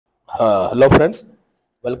Hello friends,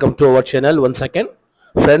 welcome to our channel once again.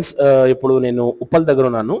 Friends, ఇప్పుడు నేను ఉప్పల్ దగ్గర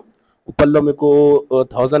ఉన్నాను. ఉప్పల్లో మీకు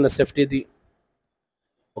 1000 SFTది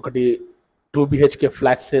ఒకటి 2 BHK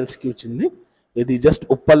ఫ్లాట్ సేల్స్కి వచ్చింది. ఇది జస్ట్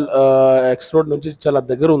ఉప్పల్ ఎక్స్ రోడ్ నుంచి చాలా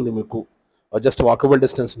దగ్గర ఉంది, మీకు జస్ట్ వాకబుల్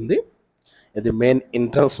డిస్టెన్స్ ఉంది. ఇది మెయిన్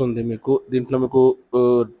ఎంట్రన్స్ ఉంది. మీకు దీంట్లో మీకు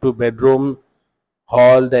 2 bedroom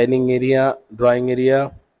hall, dining area, drawing area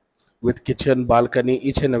with kitchen, balcony,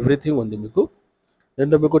 each and everything ఉంది. మీకు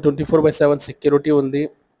దీంట్లో మీకు 24/7 సెక్యూరిటీ ఉంది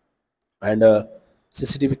అండ్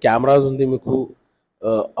CCTV కెమెరాస్ ఉంది. మీకు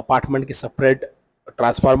అపార్ట్మెంట్కి సపరేట్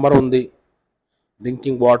ట్రాన్స్ఫార్మర్ ఉంది,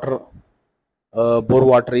 drinking water, bore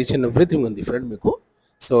water, each and everything ఉంది ఫ్రెండ్ మీకు.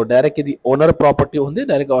 సో డైరెక్ట్ ఇది ఓనర్ ప్రాపర్టీ ఉంది.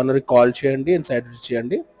 డైరెక్ట్ ఓనర్కి కాల్ చేయండి అండ్ సైడ్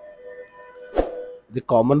చేయండి. ఇది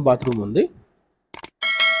కామన్ బాత్రూమ్ ఉంది.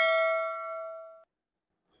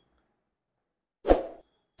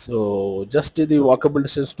 సో జస్ట్ ఇది walkable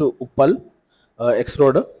distance to Uppal X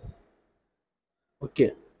road. Okay,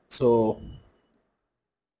 so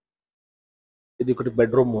ఇది ఒకటి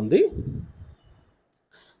బెడ్రూమ్ ఉంది,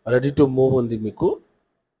 రెడీ టు మూవ్ ఉంది. మీకు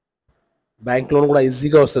బ్యాంక్ లోన్ కూడా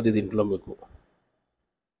ఈజీగా వస్తుంది దీంట్లో మీకు.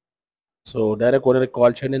 సో డైరెక్ట్ ఓనర్కి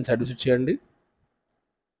కాల్ చేయండి అండ్ సైడ్ విజిట్ చేయండి.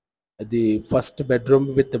 ఇది first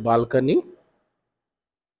bedroom with balcony.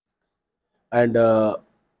 And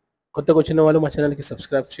కొత్తగా వచ్చిన వాళ్ళు మా ఛానల్కి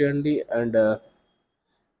సబ్స్క్రైబ్ చేయండి అండ్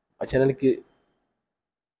మా ఛానల్కి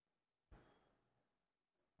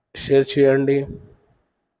షేర్ చేయండి.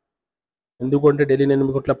 ఎందుకంటే డైలీ నేను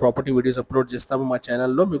మీకు ఇట్లా ప్రాపర్టీ వీడియోస్ అప్లోడ్ చేస్తాము మా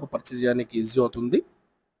ఛానల్లో, మీకు పర్చేస్ చేయడానికి ఈజీ అవుతుంది.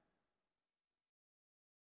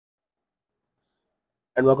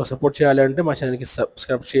 అండ్ మాకు సపోర్ట్ చేయాలంటే మా ఛానల్కి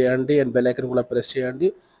సబ్స్క్రైబ్ చేయండి అండ్ బెల్ ఐకాన్ కూడా ప్రెస్ చేయండి.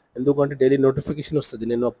 ఎందుకంటే డైలీ నోటిఫికేషన్ వస్తుంది.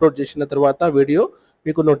 నేను అప్లోడ్ చేసిన తర్వాత వీడియో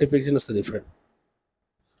మీకు నోటిఫికేషన్ వస్తుంది ఫ్రెండ్.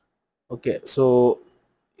 ఓకే, సో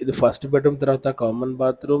ఇది ఫస్ట్ బెడ్రూమ్, తర్వాత కామన్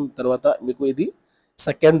బాత్రూమ్, తర్వాత మీకు ఇది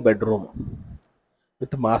second bedroom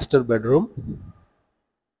with master bedroom.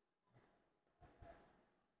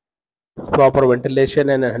 Proper ventilation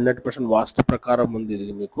and 100% వాస్తు ప్రకారం ఉంది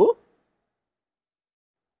ఇది మీకు.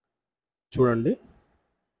 చూడండి.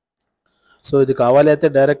 సో ఇది కావాలి అయితే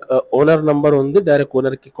డైరెక్ట్ ఓనర్ నంబర్ ఉంది, డైరెక్ట్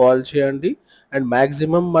ఓనర్కి కాల్ చేయండి. అండ్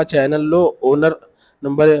మ్యాక్సిమం మా ఛానల్లో ఓనర్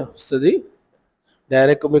నంబర్ వస్తుంది.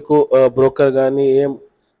 డైరెక్ట్ మీకు బ్రోకర్ కానీ ఏం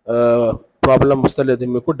ప్రాబ్లం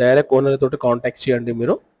వస్తలేదు. మీకు డైరెక్ట్ ఓనర్ తోటి కాంటాక్ట్ చేయండి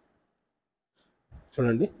మీరు.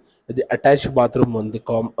 చూడండి, ఇది అటాచ్ బాత్రూమ్ ఉంది,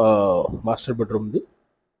 మాస్టర్ బెడ్రూమ్ది.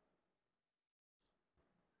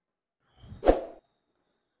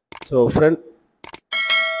 సో ఫ్రెండ్,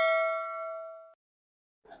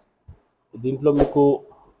 దీంట్లో మీకు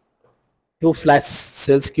 2 ఫ్లాట్స్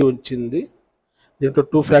సేల్స్కి వచ్చింది. దీంట్లో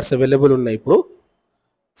 2 ఫ్లాట్స్ అవైలబుల్ ఉన్నాయి ఇప్పుడు.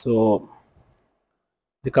 సో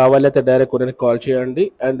ఇది కావాలి అయితే డైరెక్ట్ ఓనర్కి కాల్ చేయండి.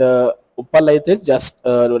 అండ్ ఉప్పల్ అయితే just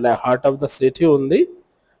heart of the city ఉంది.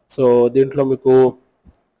 సో దీంట్లో మీకు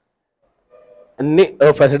అన్ని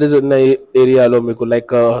ఫెసిలిటీస్ ఉన్నాయి ఏరియాలో మీకు,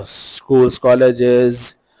 like schools, colleges,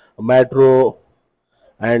 metro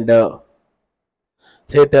and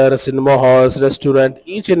theatre, cinema halls, restaurant,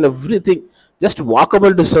 each and everything just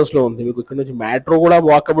walkable డిస్టెన్స్లో ఉంది మీకు. ఇక్కడ నుంచి మెట్రో కూడా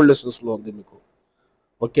వాకబుల్ డిస్టెన్స్లో ఉంది మీకు.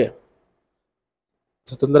 ఓకే,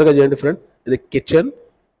 సో తొందరగా చేయండి ఫ్రెండ్. ఇది కిచెన్.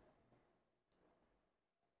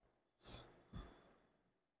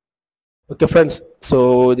 ఓకే ఫ్రెండ్స్, సో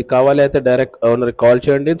ఇది కావాలి అయితే డైరెక్ట్ ఓనర్కి కాల్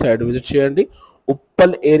చేయండి, సైడ్ విజిట్ చేయండి.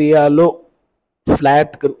 ఉప్పల్ ఏరియాలో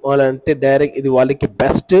ఫ్లాట్ కావాలంటే డైరెక్ట్ ఇది వాళ్ళకి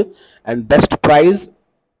best price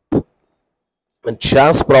and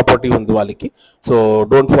chance property ఉంది వాళ్ళకి. So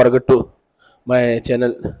don't forget to my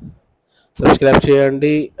channel subscribe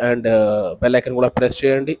చేయండి అండ్ బెల్ ఐకాన్ కూడా ప్రెస్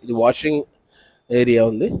చేయండి. ఇది వాషింగ్ ఏరియా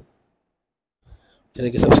ఉంది.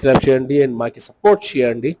 ఛానల్కి సబ్స్క్రైబ్ చేయండి అండ్ మాకు సపోర్ట్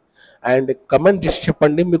చేయండి. అండ్ కమెంట్ చేసి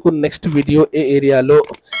చెప్పండి మీకు నెక్స్ట్ వీడియో ఏ ఏరియాలో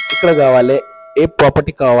ఎక్కడ కావాలి, ఏ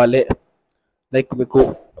ప్రాపర్టీ కావాలి, లైక్ మీకు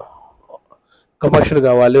కమర్షియల్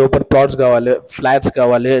కావాలి, ఓపెన్ ప్లాట్స్ కావాలి, ఫ్లాట్స్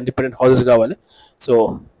కావాలి, ఇండిపెండెంట్ హౌసెస్ కావాలి. సో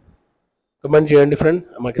కమెంట్ చేయండి ఫ్రెండ్,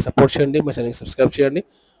 మాకు సపోర్ట్ చేయండి, మా ఛానల్కి సబ్స్క్రైబ్ చేయండి.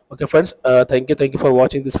 Okay friends, thank you for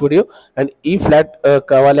watching this video. And ఈ ఫ్లాట్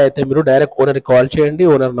కావాలి అయితే మీరు డైరెక్ట్ ఓనర్కి కాల్ చేయండి,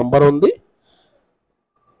 ఓనర్ నంబర్ ఉంది.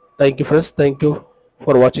 Thank you friends, thank you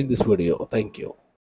for watching this video. Thank you.